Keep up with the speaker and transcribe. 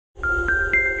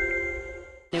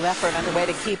New effort underway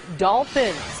to keep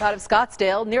dolphins out of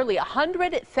Scottsdale. Nearly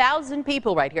 100,000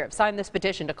 people right here have signed this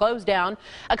petition to close down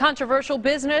a controversial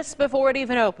business before it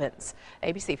even opens.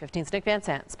 ABC 15's Nick Van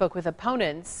Sant spoke with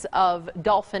opponents of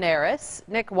Dolphinaris.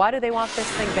 Nick, why do they want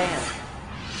this thing banned?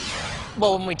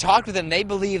 Well, when we talked with them, they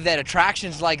believe that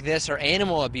attractions like this are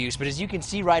animal abuse, but as you can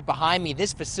see right behind me,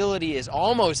 this facility is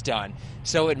almost done,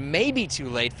 so it may be too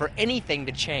late for anything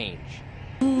to change.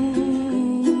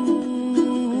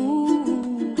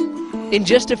 In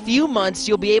just a few months,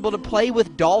 you'll be able to play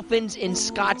with dolphins in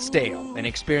Scottsdale, an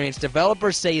experience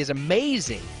developers say is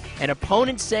amazing and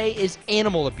opponents say is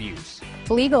animal abuse.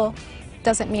 Legal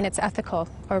doesn't mean it's ethical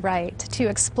or right. To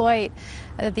exploit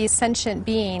these sentient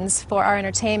beings for our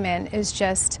entertainment is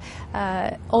just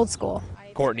old school.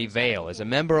 Courtney Vale is a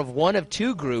member of one of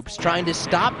two groups trying to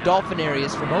stop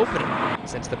Dolphinaris from opening.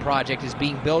 Since the project is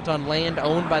being built on land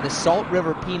owned by the Salt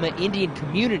River Pima Indian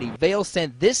community, Vale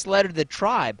sent this letter to the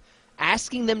tribe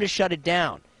asking them to shut it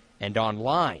down. And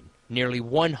online, nearly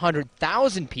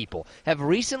 100,000 people have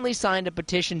recently signed a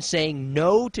petition saying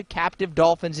no to captive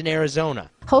dolphins in Arizona.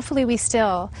 Hopefully we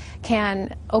still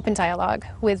can open dialogue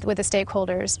with the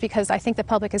stakeholders, because I think the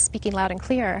public is speaking loud and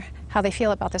clear how they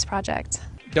feel about this project.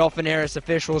 Dolphinaris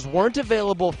officials weren't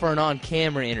available for an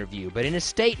on-camera interview, but in a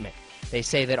statement, they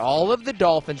say that all of the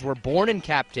dolphins were born in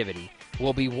captivity,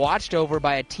 will be watched over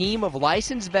by a team of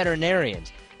licensed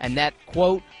veterinarians, and that,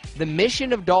 quote, the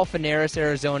mission of Dolphinaris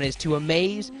Arizona is to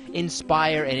amaze,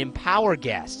 inspire, and empower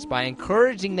guests by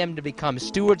encouraging them to become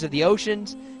stewards of the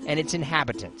oceans and its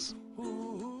inhabitants.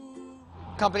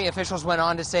 Company officials went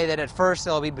on to say that at first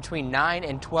there will be between 9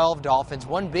 and 12 dolphins.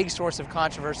 One big source of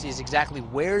controversy is exactly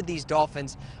where these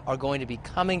dolphins are going to be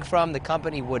coming from. The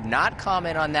company would not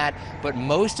comment on that, but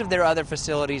most of their other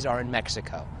facilities are in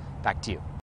Mexico. Back to you.